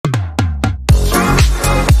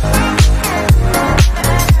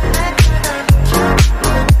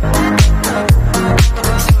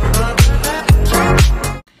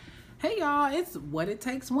What It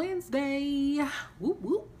Takes Wednesday. Whoop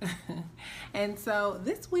whoop. And so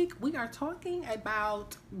this week we are talking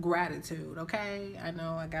about gratitude, okay? I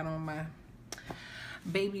know I got on my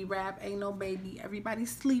baby rap, ain't no baby,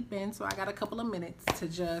 everybody's sleeping, so I got a couple of minutes to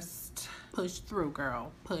just push through,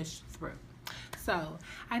 girl, push through. So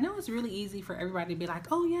I know it's really easy for everybody to be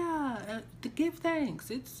like, oh yeah, to give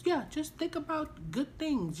thanks. It's, yeah, just think about good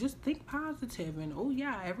things. Just think positive. And oh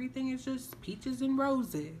yeah, everything is just peaches and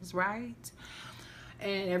roses, right?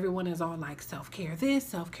 And everyone is all like self-care this,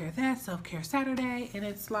 self-care that, self-care Saturday. And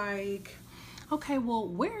it's like, okay, well,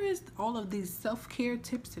 where is all of these self-care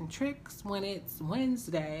tips and tricks when it's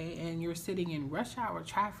Wednesday and you're sitting in rush hour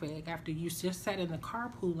traffic after you just sat in the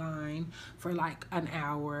carpool line for like an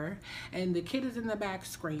hour and the kid is in the back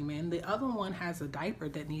screaming. The other one has a diaper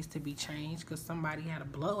that needs to be changed because somebody had a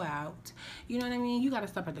blowout. You know what I mean? You got to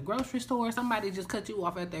stop at the grocery store. Somebody just cut you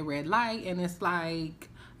off at their red light and it's like,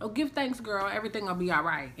 oh, give thanks, girl. Everything will be all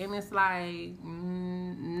right. And it's like,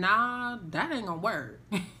 nah, that ain't gonna work,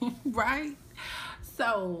 right?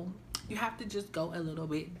 So you have to just go a little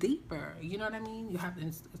bit deeper. You know what I mean? You have to,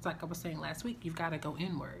 it's like I was saying last week, you've got to go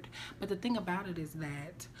inward. But the thing about it is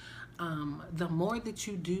that the more that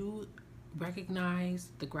you do recognize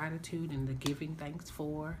the gratitude and the giving thanks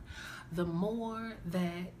for, the more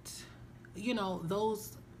that, you know,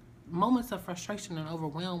 those moments of frustration and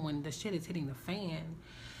overwhelm when the shit is hitting the fan,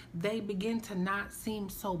 they begin to not seem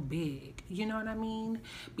so big. You know what I mean?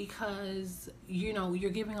 Because, you know,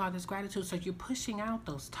 you're giving all this gratitude, so you're pushing out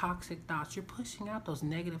those toxic thoughts. You're pushing out those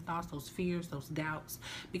negative thoughts, those fears, those doubts,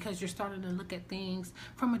 because you're starting to look at things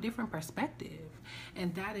from a different perspective.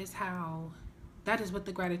 And that is what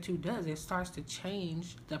the gratitude does. It starts to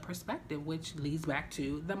change the perspective, which leads back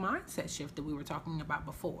to the mindset shift that we were talking about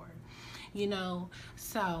before. You know,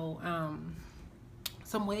 so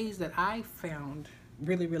some ways that I found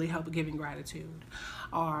really help giving gratitude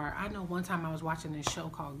are, I know one time I was watching this show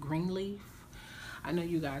called Greenleaf. I know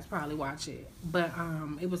you guys probably watch it, but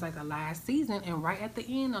it was like the last season, and right at the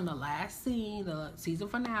end on the last scene, the season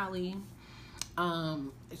finale,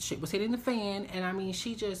 shit was hitting the fan, and I mean,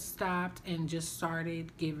 she just stopped and just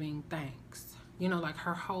started giving thanks. You know, like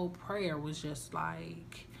her whole prayer was just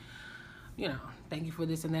like, you know, thank you for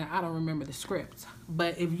this and that. I don't remember the script,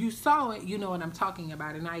 but if you saw it, you know what I'm talking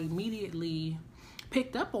about. And I immediately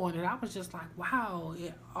picked up on it. I was just like, wow,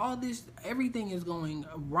 everything is going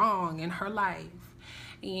wrong in her life.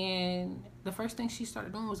 And the first thing she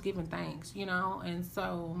started doing was giving thanks, you know. And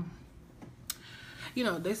so, you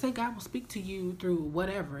know, they say God will speak to you through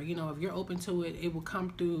whatever, you know, if you're open to it, it will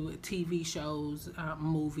come through TV shows,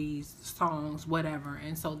 movies, songs, whatever.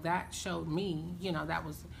 And so that showed me, you know, that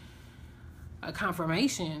was a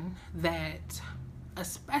confirmation that,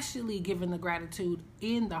 especially given the gratitude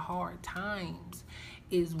in the hard times,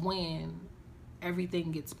 is when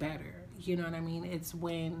everything gets better. You know what I mean? It's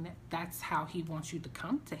when that's how he wants you to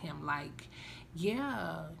come to him. Like,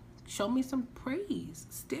 yeah, show me some praise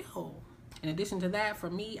still. In addition to that, for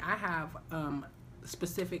me, I have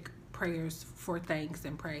specific prayers for thanks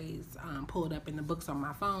and praise pulled up in the books on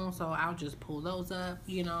my phone. So I'll just pull those up,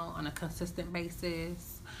 you know, on a consistent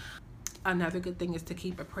basis. Another good thing is to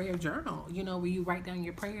keep a prayer journal, you know, where you write down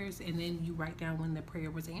your prayers and then you write down when the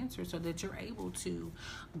prayer was answered, so that you're able to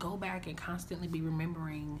go back and constantly be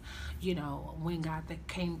remembering, you know, when God that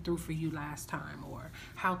came through for you last time, or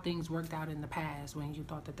how things worked out in the past when you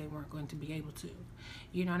thought that they weren't going to be able to.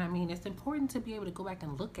 You know what I mean? It's important to be able to go back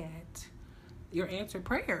and look at your answered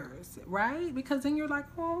prayers, right? Because then you're like,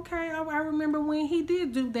 oh, okay, oh, I remember when he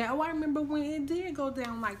did do that. Oh, I remember when it did go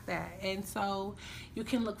down like that. And so you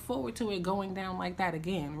can look forward to it going down like that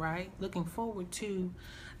again, right? Looking forward to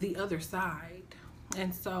the other side.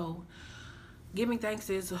 And so giving thanks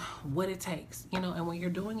is what it takes, you know, and when you're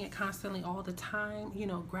doing it constantly all the time, you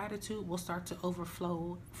know, gratitude will start to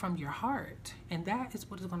overflow from your heart. And that is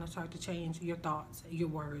what is going to start to change your thoughts, your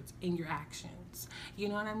words, and your actions. You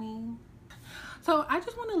know what I mean? So I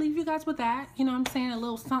just want to leave you guys with that. You know what I'm saying? A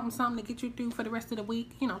little something to get you through for the rest of the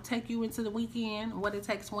week. You know, take you into the weekend. What It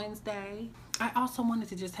Takes Wednesday. I also wanted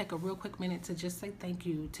to just take a real quick minute to just say thank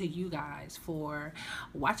you to you guys for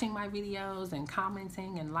watching my videos and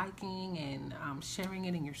commenting and liking and sharing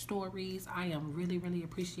it in your stories. I am really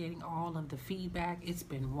appreciating all of the feedback. It's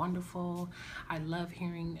been wonderful. I love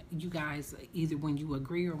hearing you guys, either when you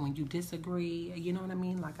agree or when you disagree. You know what I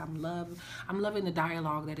mean? Like, I'm loving the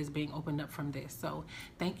dialogue that is being opened up from this. So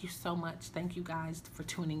thank you so much. Thank you guys for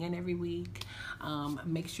tuning in every week.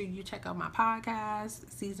 Make sure you check out my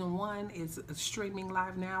podcast. Season 1 is streaming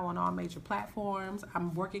live now on all major platforms.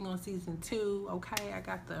 I'm working on season 2. Okay,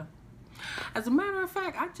 as a matter of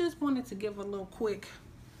fact, I just wanted to give a little quick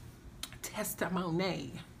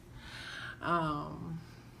testimony. No,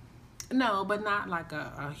 but not like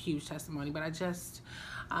a huge testimony, but I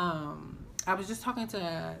was just talking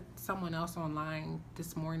to someone else online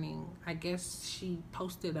this morning. I guess she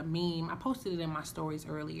posted a meme. I posted it in my stories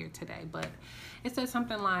earlier today, but it said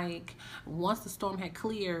something like, once the storm had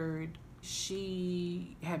cleared,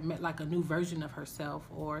 she had met like a new version of herself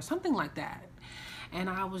or something like that. And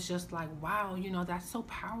I was just like, wow, that's so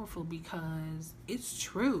powerful, because it's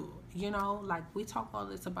true. Like, we talk all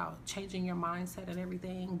this about changing your mindset and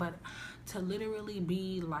everything, but to literally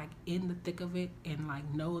be like in the thick of it and like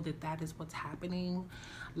know that that is what's happening,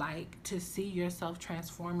 like to see yourself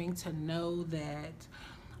transforming, to know that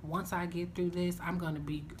once I get through this, I'm going to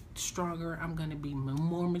be stronger, I'm going to be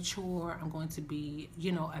more mature, I'm going to be,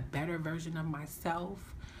 a better version of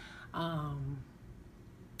myself.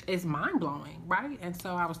 It's mind-blowing, right? And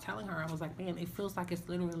so I was telling her, I was like, man, it feels like it's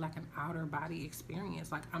literally like an outer body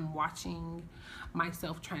experience. Like, I'm watching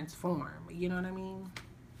myself transform. You know what I mean?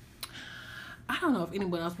 I don't know if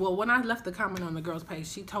anyone else, well, when I left the comment on the girl's page,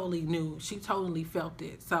 she totally knew, she totally felt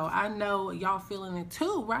it. So I know y'all feeling it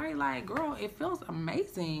too, right? Like, girl, it feels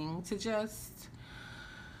amazing to just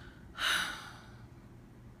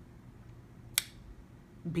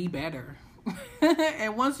be better.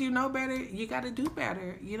 And once you know better, you got to do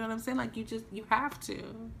better. You know what I'm saying? Like, you have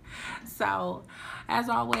to. So, as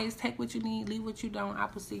always, take what you need, leave what you don't. I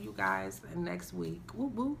will see you guys next week. Woo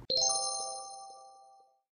woo.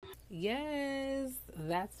 Yes,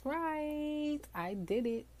 that's right. I did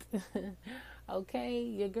it. Okay,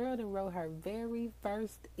 your girl done wrote her very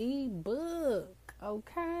first ebook.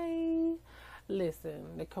 Okay.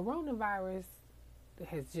 Listen, the coronavirus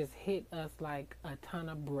has just hit us like a ton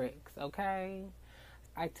of bricks, okay?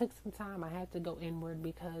 I took some time. I had to go inward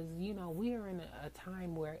because, we are in a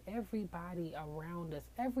time where everybody around us,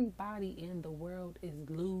 everybody in the world is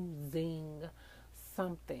losing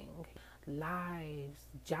something. Lives,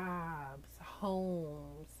 jobs,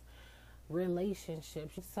 homes,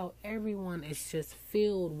 relationships. So everyone is just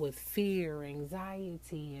filled with fear,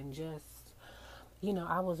 anxiety, and just,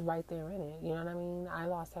 I was right there in it. You know what I mean? I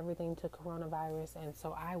lost everything to coronavirus, and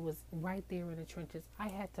so I was right there in the trenches. I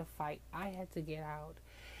had to fight. I had to get out.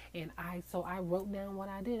 And I wrote down what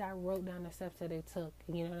I did. I wrote down the steps that it took.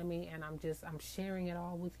 You know what I mean? And I'm sharing it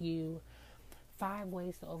all with you. 5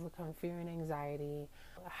 ways to overcome fear and anxiety,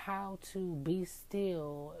 how to be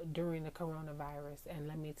still during the coronavirus. And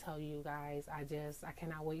let me tell you guys, I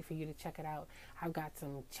cannot wait for you to check it out. I've got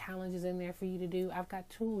some challenges in there for you to do. I've got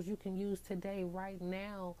tools you can use today, right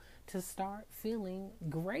now, to start feeling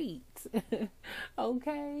great.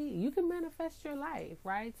 Okay? You can manifest your life,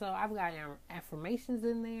 right? So I've got affirmations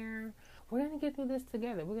in there. We're going to get through this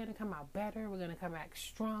together. We're going to come out better. We're going to come back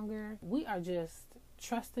stronger. We are just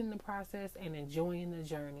trusting the process and enjoying the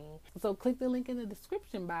journey. So click the link in the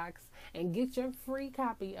description box and get your free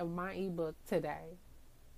copy of my ebook today.